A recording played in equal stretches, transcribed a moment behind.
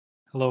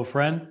Hello,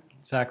 friend.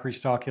 Zachary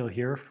Stockill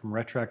here from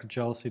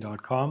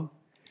retroactivejealousy.com.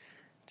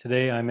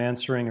 Today I'm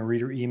answering a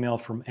reader email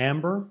from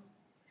Amber.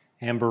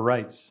 Amber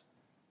writes,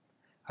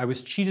 I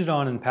was cheated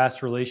on in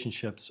past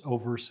relationships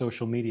over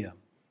social media,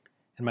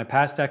 and my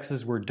past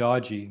exes were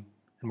dodgy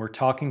and were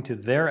talking to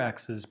their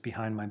exes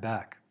behind my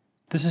back.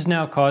 This has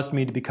now caused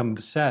me to become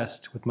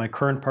obsessed with my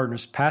current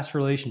partner's past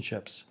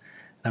relationships,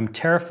 and I'm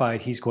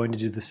terrified he's going to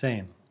do the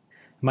same.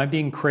 Am I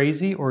being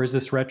crazy, or is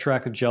this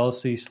retroactive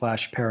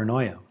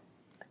jealousy/paranoia?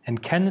 And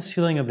can this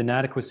feeling of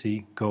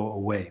inadequacy go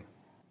away?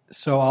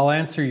 So I'll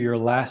answer your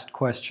last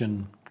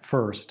question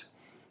first.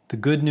 The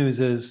good news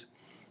is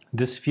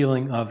this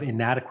feeling of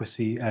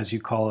inadequacy, as you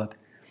call it,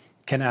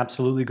 can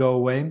absolutely go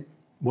away.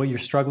 What you're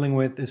struggling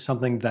with is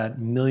something that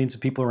millions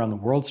of people around the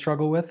world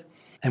struggle with.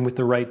 And with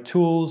the right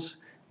tools,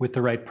 with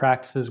the right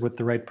practices, with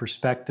the right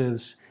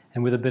perspectives,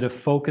 and with a bit of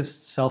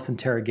focused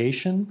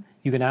self-interrogation,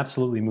 you can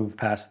absolutely move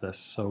past this.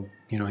 So,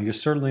 you're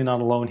certainly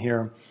not alone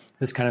here.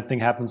 This kind of thing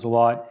happens a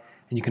lot.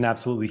 And you can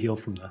absolutely heal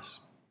from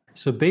this.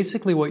 So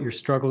basically what you're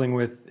struggling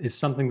with is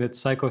something that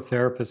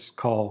psychotherapists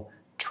call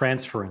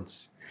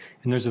transference.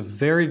 And there's a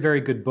very,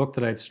 very good book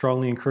that I'd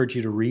strongly encourage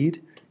you to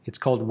read. It's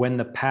called When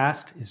the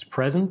Past is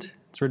Present.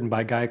 It's written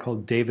by a guy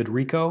called David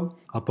Richo.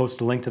 I'll post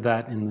a link to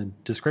that in the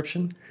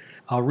description.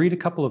 I'll read a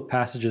couple of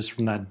passages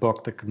from that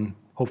book that can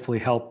hopefully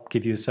help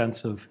give you a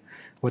sense of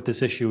what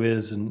this issue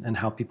is and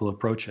how people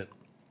approach it.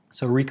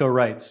 So Richo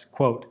writes,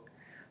 quote,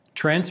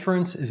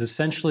 transference is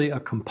essentially a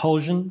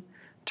compulsion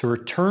to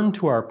return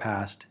to our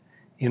past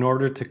in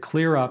order to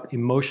clear up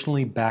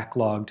emotionally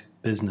backlogged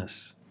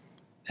business,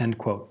 end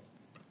quote.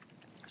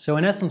 So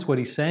in essence, what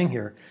he's saying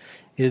here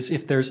is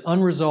if there's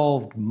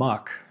unresolved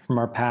muck from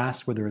our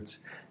past, whether it's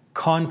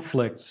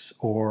conflicts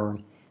or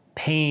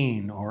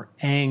pain or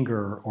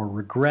anger or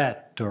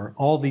regret or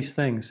all these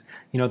things,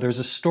 there's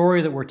a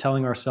story that we're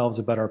telling ourselves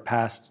about our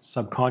past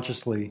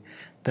subconsciously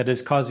that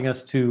is causing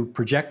us to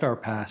project our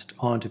past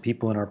onto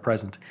people in our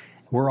present.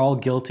 We're all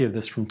guilty of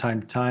this from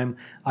time to time.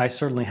 I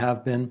certainly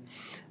have been.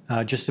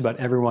 Just about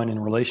everyone in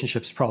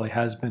relationships probably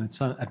has been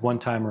at one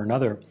time or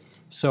another.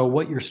 So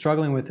what you're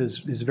struggling with is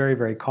very,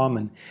 very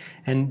common.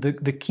 And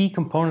the key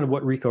component of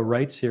what Richo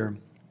writes here,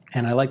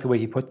 and I like the way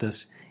he put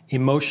this,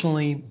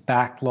 emotionally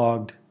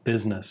backlogged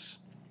business.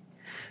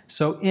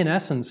 So in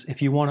essence,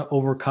 if you want to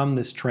overcome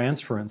this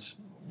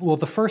transference, well,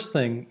 the first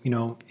thing,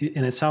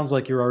 and it sounds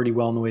like you're already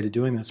well on the way to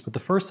doing this, but the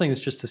first thing is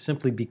just to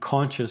simply be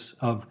conscious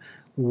of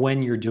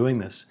when you're doing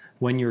this,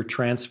 when you're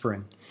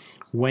transferring,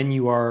 when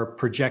you are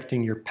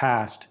projecting your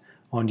past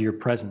onto your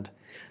present.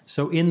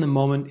 So in the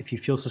moment, if you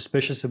feel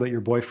suspicious about your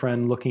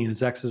boyfriend looking at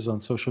his exes on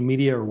social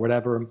media or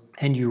whatever,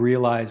 and you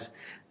realize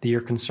that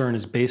your concern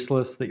is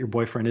baseless, that your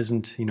boyfriend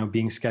isn't,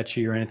 being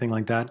sketchy or anything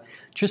like that,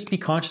 just be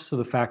conscious of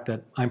the fact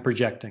that I'm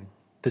projecting.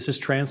 This is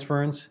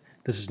transference.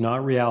 This is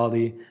not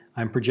reality.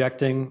 I'm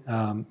projecting,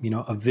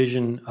 a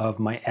vision of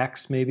my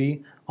ex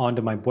maybe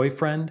onto my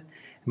boyfriend.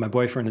 My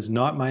boyfriend is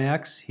not my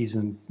ex. He's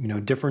a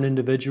different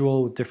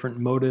individual with different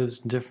motives,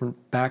 different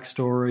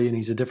backstory, and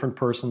he's a different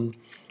person.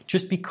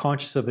 Just be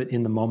conscious of it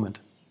in the moment.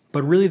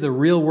 But really the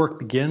real work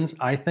begins,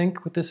 I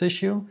think, with this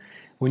issue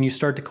when you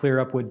start to clear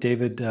up what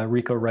David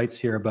Richo writes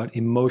here about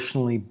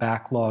emotionally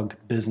backlogged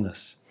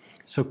business.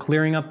 So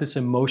clearing up this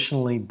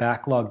emotionally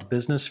backlogged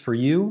business for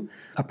you,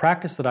 a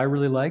practice that I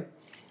really like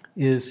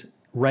is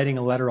writing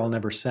a letter I'll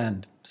never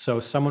send. So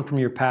someone from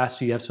your past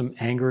who you have some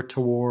anger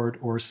toward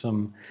or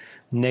some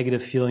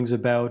negative feelings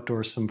about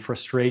or some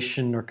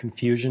frustration or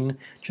confusion,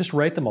 just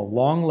write them a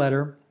long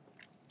letter.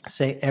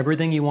 Say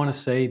everything you want to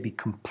say, be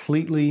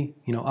completely,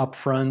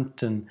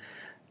 upfront and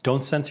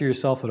don't censor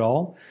yourself at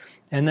all.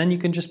 And then you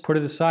can just put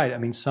it aside. I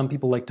mean, some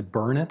people like to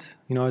burn it,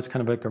 as kind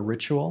of like a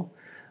ritual.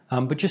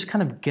 But just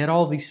kind of get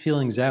all these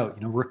feelings out,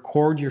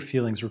 record your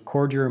feelings,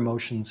 record your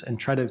emotions, and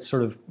try to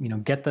sort of,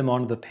 get them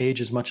onto the page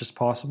as much as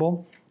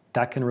possible.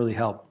 That can really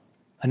help.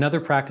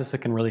 Another practice that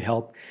can really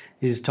help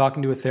is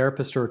talking to a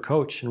therapist or a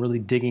coach and really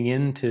digging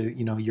into,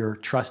 your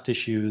trust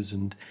issues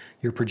and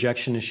your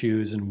projection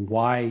issues and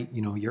why,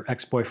 your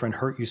ex-boyfriend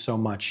hurt you so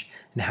much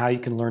and how you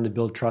can learn to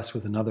build trust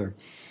with another.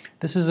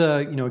 This is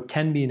it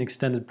can be an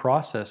extended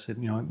process.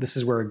 This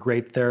is where a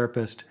great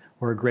therapist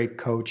or a great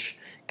coach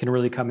can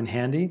really come in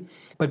handy.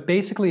 But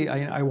basically,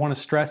 I want to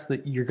stress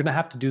that you're going to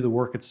have to do the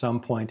work at some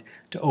point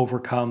to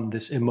overcome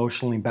this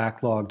emotionally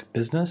backlogged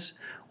business,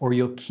 or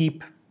you'll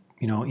keep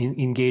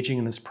engaging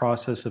in this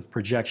process of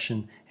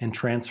projection and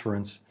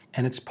transference.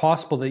 And it's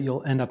possible that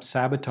you'll end up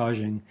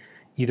sabotaging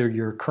either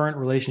your current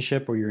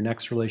relationship or your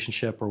next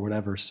relationship or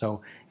whatever.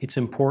 So it's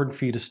important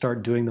for you to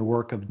start doing the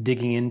work of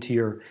digging into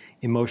your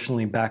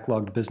emotionally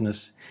backlogged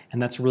business.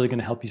 And that's really going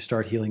to help you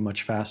start healing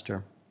much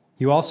faster.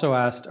 You also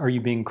asked, are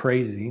you being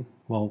crazy?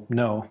 Well,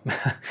 no.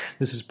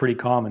 This is pretty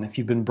common. If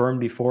you've been burned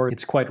before,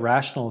 it's quite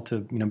rational to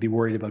be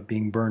worried about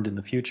being burned in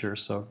the future.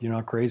 So you're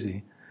not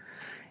crazy.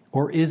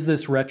 Or is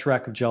this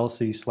retroactive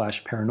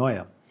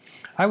jealousy/paranoia?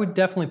 I would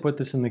definitely put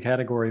this in the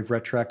category of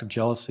retroactive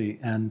jealousy.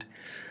 And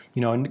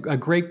a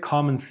great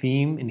common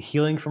theme in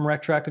healing from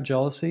retroactive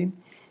jealousy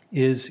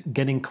is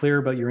getting clear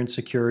about your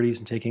insecurities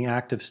and taking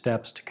active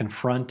steps to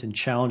confront and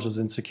challenge those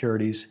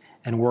insecurities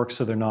and work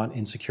so they're not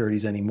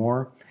insecurities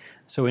anymore.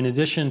 So in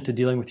addition to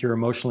dealing with your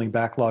emotionally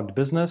backlogged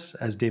business,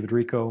 as David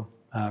Richo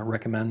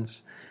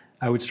recommends,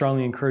 I would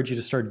strongly encourage you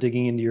to start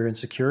digging into your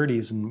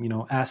insecurities and,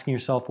 asking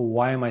yourself, well,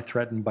 why am I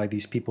threatened by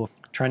these people?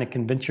 Trying to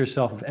convince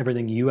yourself of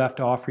everything you have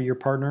to offer your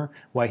partner,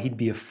 why he'd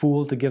be a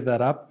fool to give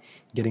that up,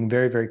 getting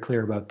very, very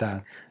clear about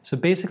that. So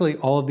basically,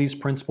 all of these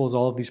principles,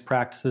 all of these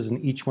practices, and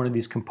each one of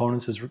these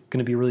components is going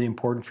to be really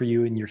important for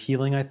you in your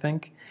healing, I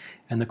think.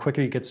 And the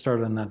quicker you get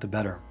started on that, the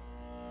better.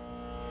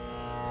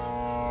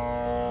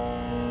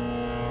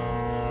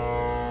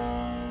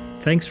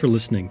 Thanks for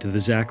listening to the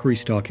Zachary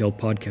Stockill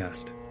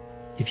podcast.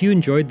 If you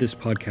enjoyed this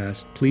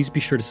podcast, please be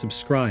sure to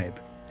subscribe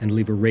and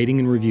leave a rating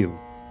and review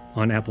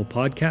on Apple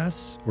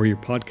Podcasts or your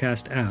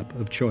podcast app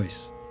of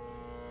choice.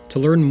 To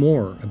learn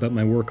more about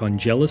my work on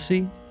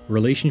jealousy,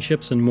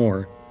 relationships, and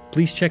more,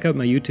 please check out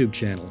my YouTube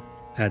channel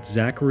at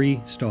Zachary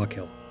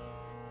Stockill.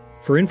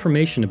 For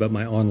information about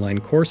my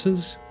online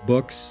courses,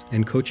 books,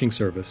 and coaching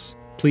service,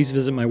 please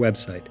visit my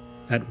website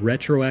at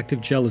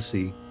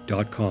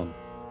retroactivejealousy.com.